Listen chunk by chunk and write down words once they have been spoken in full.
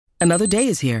Another day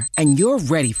is here, and you're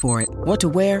ready for it. What to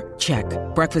wear? Check.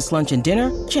 Breakfast, lunch, and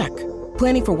dinner? Check.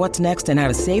 Planning for what's next and how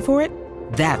to save for it?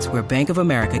 That's where Bank of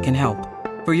America can help.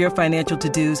 For your financial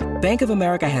to-dos, Bank of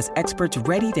America has experts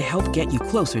ready to help get you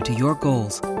closer to your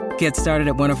goals. Get started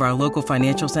at one of our local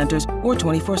financial centers or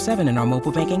 24/7 in our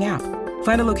mobile banking app.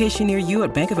 Find a location near you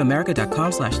at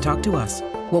bankofamerica.com/talktous.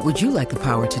 What would you like the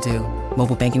power to do?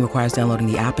 Mobile banking requires downloading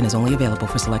the app and is only available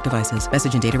for select devices.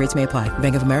 Message and data rates may apply.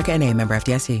 Bank of America N.A., member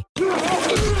FDIC.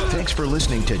 Thanks for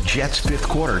listening to Jets fifth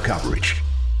quarter coverage.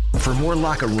 For more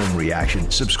locker room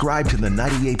reaction, subscribe to the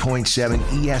 98.7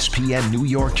 ESPN New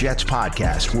York Jets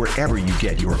podcast wherever you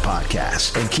get your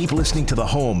podcasts. And keep listening to the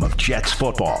home of Jets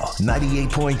football,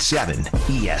 98.7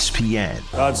 ESPN.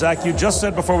 Zach, you just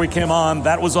said before we came on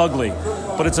that was ugly,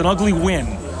 but it's an ugly win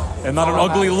and not an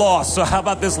ugly loss. So how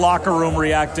about this locker room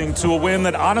reacting to a win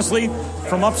that, honestly,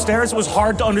 from upstairs, it was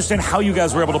hard to understand how you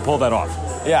guys were able to pull that off?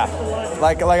 Yeah,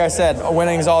 like I said,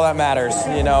 winning is all that matters,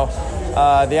 you know.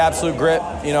 The absolute grit,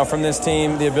 you know, from this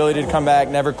team, the ability to come back,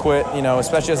 never quit, you know,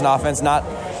 especially as an offense, not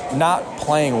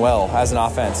playing well as an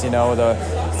offense. You know, the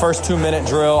first 2-minute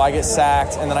drill, I get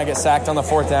sacked, and then I get sacked on the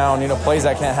fourth down, you know, plays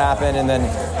that can't happen, and then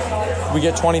we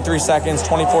get 23 seconds,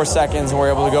 24 seconds, and we're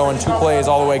able to go in 2 plays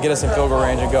all the way, get us in field goal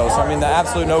range and go. So, I mean, the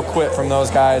absolute no quit from those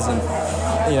guys, and,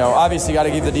 you know, obviously got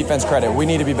to give the defense credit. We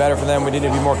need to be better for them. We need to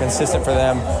be more consistent for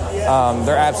them.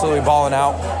 They're absolutely balling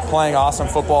out, playing awesome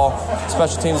football.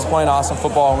 Special teams is playing awesome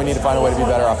football, and we need to find a way to be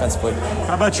better offensively.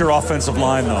 How about your offensive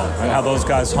line, though, and how those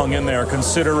guys hung in there,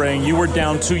 considering you were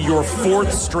down to your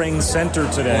 4th-string center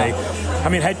today? Yeah. I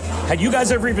mean, had you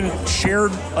guys ever even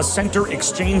shared a center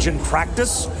exchange in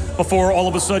practice before all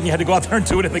of a sudden you had to go out there and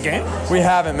do it in the game? We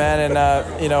haven't, man,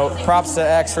 and, you know, props to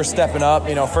X for stepping up.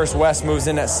 You know, first Wes moves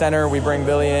in at center, we bring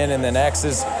Billy in, and then X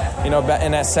is, you know,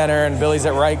 in at center, and Billy's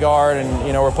at right guard, and,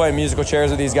 you know, we're playing musical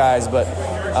chairs with these guys, but,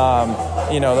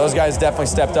 you know, those guys definitely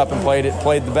stepped up and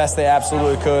played the best they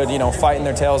absolutely could, you know, fighting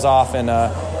their tails off, and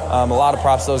a lot of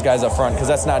props to those guys up front, because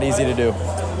that's not easy to do.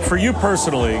 For you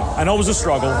personally, I know it was a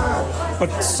struggle,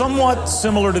 but somewhat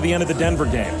similar to the end of the Denver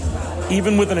game.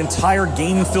 Even with an entire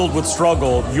game filled with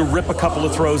struggle, you rip a couple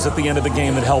of throws at the end of the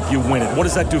game that help you win it. What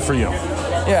does that do for you?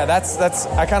 Yeah, that's.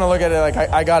 I kind of look at it like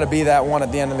I got to be that one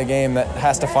at the end of the game that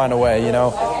has to find a way, you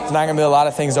know. There's not going to be a lot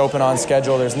of things open on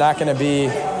schedule. There's not going to be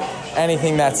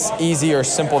anything that's easy or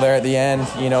simple there at the end.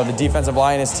 You know, the defensive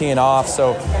line is teeing off,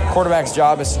 so quarterback's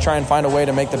job is to try and find a way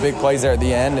to make the big plays there at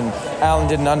the end, and Allen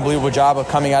did an unbelievable job of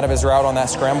coming out of his route on that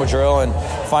scramble drill and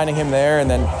finding him there, and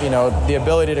then, you know, the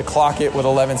ability to clock it with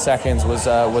 11 seconds was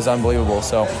unbelievable.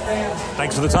 So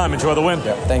thanks for the time. Enjoy the win.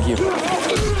 Yeah, thank you.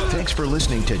 Thanks for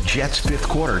listening to Jets fifth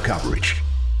quarter coverage.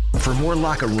 For more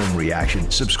locker room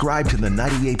reaction, subscribe to the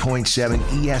 98.7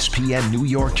 ESPN New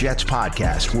York Jets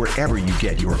podcast wherever you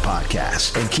get your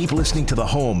podcasts. And keep listening to the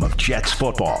home of Jets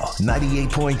football,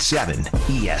 98.7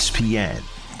 ESPN.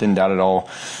 Didn't doubt at all.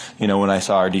 You know, when I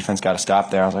saw our defense got a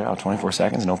stop there, I was like, 24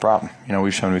 seconds, no problem. You know,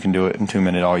 we've shown we can do it in 2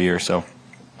 minutes all year. So,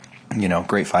 you know,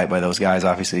 great fight by those guys.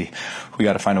 Obviously, we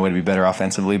got to find a way to be better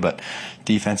offensively, but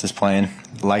defense is playing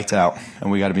lights out, and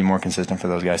we got to be more consistent for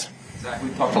those guys. Zach,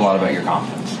 we talked a lot about your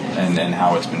confidence and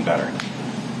how it's been better.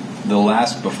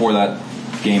 Before that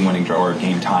game-winning or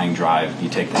game-tying drive, you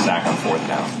take the sack on 4th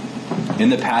down. In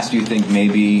the past, do you think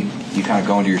maybe you kind of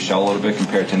go into your shell a little bit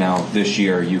compared to now this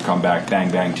year, you come back,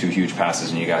 bang, bang, 2 huge passes,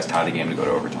 and you guys tie the game to go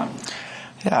to overtime?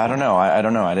 Yeah, I don't know. I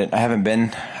don't know. I haven't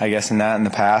been, I guess, in that in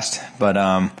the past. But,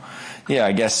 yeah,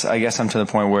 I guess I'm to the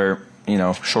point where, you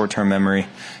know, short-term memory.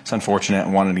 It's unfortunate.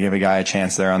 Wanted to give a guy a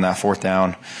chance there on that 4th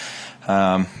down.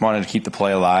 Wanted to keep the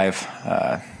play alive.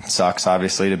 Sucks,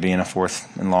 obviously, to be in a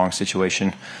 4th and long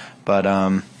situation. But,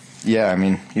 yeah, I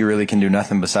mean, you really can do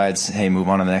nothing besides, hey, move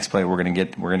on to the next play. We're gonna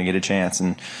get a chance,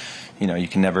 and you know, you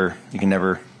can never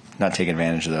not take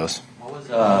advantage of those. What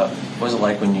was it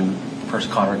like when you first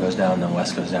Connor goes down, then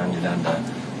West goes down, you're down to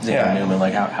Xavier Newman?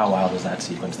 Like, how wild was that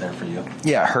sequence there for you?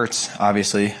 Yeah, it hurts,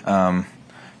 obviously.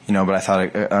 You know, but I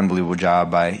thought an unbelievable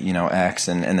job by, you know, X,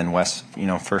 and then Wes, you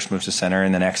know, first moves to center,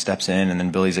 and then X steps in, and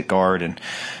then Billy's at guard, and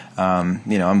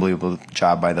you know, unbelievable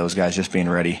job by those guys just being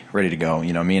ready to go.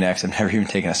 You know, me and X have never even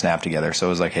taken a snap together, so it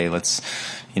was like, hey, let's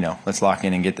lock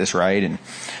in and get this right. And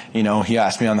you know, he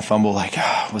asked me on the fumble, like,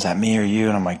 was that me or you?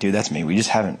 And I'm like, dude, that's me. We just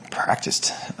haven't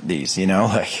practiced these, you know,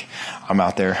 like I'm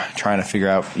out there trying to figure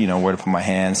out, you know, where to put my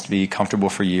hands to be comfortable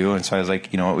for you. And so I was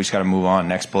like, you know what, we just got to move on.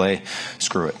 Next play,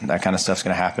 screw it. That kind of stuff's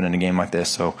going to happen in a game like this.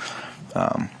 So,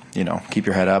 you know, keep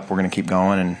your head up. We're going to keep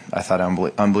going. And I thought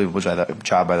unbelievable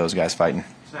job by those guys fighting.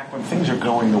 Zach, when things are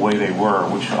going the way they were,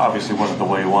 which obviously wasn't the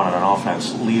way you wanted on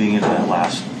offense, leading into that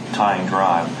last tying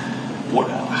drive,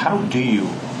 how do you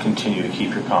continue to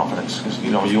keep your confidence? Because,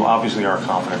 you know, you obviously are a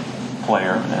confident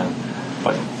player,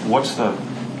 but what's the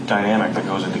dynamic that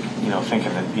goes into, you know,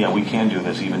 thinking that, yeah, we can do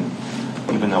this even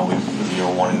though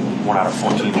you're one out of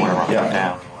 14 or whatever,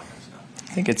 down?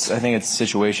 I think it's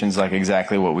situations like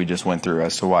exactly what we just went through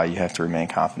as to why you have to remain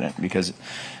confident, because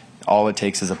all it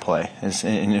takes is a play,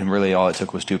 and really all it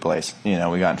took was 2 plays. You know,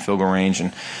 we got in field goal range,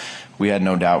 and we had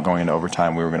no doubt going into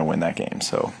overtime we were going to win that game.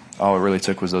 So all it really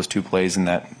took was those 2 plays in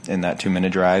that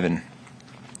 2-minute drive, and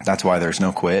that's why there's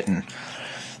no quit. And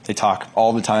they talk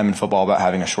all the time in football about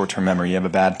having a short-term memory. You have a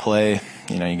bad play,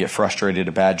 you know, you get frustrated,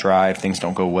 a bad drive, things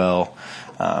don't go well.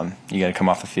 You got to come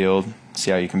off the field, see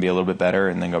how you can be a little bit better,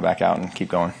 and then go back out and keep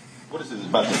going. What is it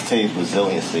about this team's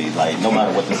resiliency? Like, no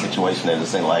matter what the situation is, it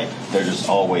seems like they're just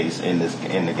always in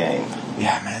the game.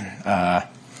 Yeah, man.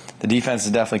 The defense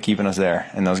is definitely keeping us there,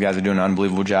 and those guys are doing an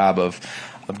unbelievable job of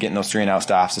getting those 3-and-out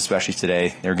stops, especially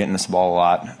today. They were getting us the ball a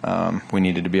lot. We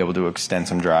needed to be able to extend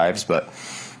some drives, but,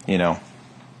 you know,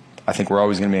 I think we're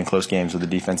always going to be in close games with a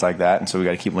defense like that, and so we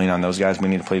got to keep leaning on those guys. We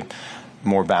need to play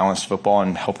more balanced football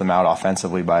and help them out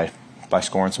offensively by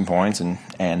scoring some points and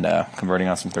converting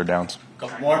on some third downs.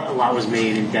 A lot was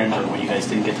made in Denver when you guys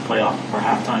didn't get to play off for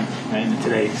halftime, right? And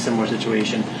today, similar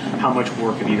situation. How much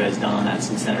work have you guys done on that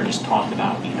since then, or just talked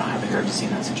about, you know, having heard to see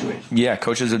in that situation? Yeah,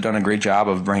 coaches have done a great job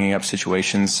of bringing up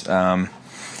situations, how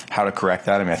to correct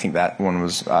that. I mean, I think that one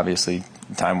was obviously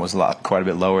time was quite a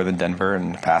bit lower than Denver,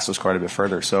 and the pass was quite a bit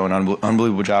further. So an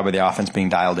unbelievable job of the offense being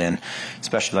dialed in,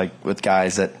 especially like with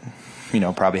guys that, you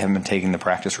know, probably haven't been taking the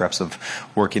practice reps of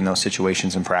working those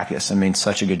situations in practice. I mean,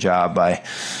 such a good job by,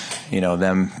 you know,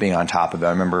 them being on top of it. I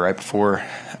remember right before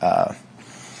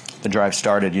the drive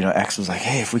started, you know, X was like,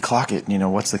 hey, if we clock it, you know,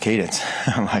 what's the cadence?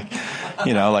 I'm like,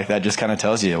 you know, like that just kind of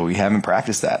tells you we haven't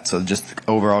practiced that. So just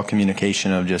overall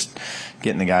communication of just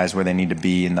getting the guys where they need to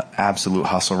be and the absolute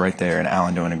hustle right there, and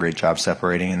Allen doing a great job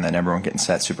separating, and then everyone getting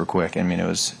set super quick. I mean, it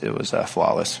was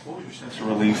flawless. What was your sense of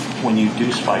relief when you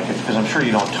do spike it? Because I'm sure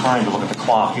you don't have time to look at the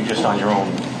clock. You're just on your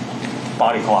own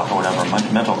body clock or whatever,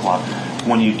 mental clock.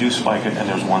 When you do spike it and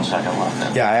there's 1 second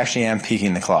left. Yeah, I actually am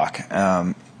peeking the clock.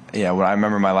 Yeah, when I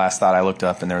remember my last thought, I looked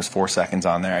up and there was 4 seconds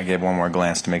on there. I gave one more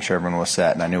glance to make sure everyone was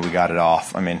set, and I knew we got it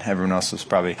off. I mean, everyone else was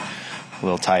probably a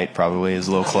little tight, probably is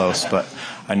a little close, but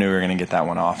I knew we were going to get that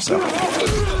one off. So,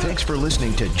 thanks for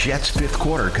listening to Jets Fifth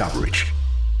Quarter coverage.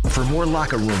 For more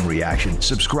locker room reaction,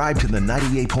 subscribe to the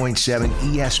 98.7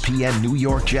 ESPN New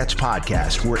York Jets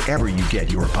podcast wherever you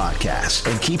get your podcasts.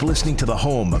 And keep listening to the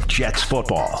home of Jets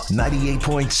football,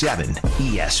 98.7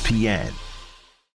 ESPN.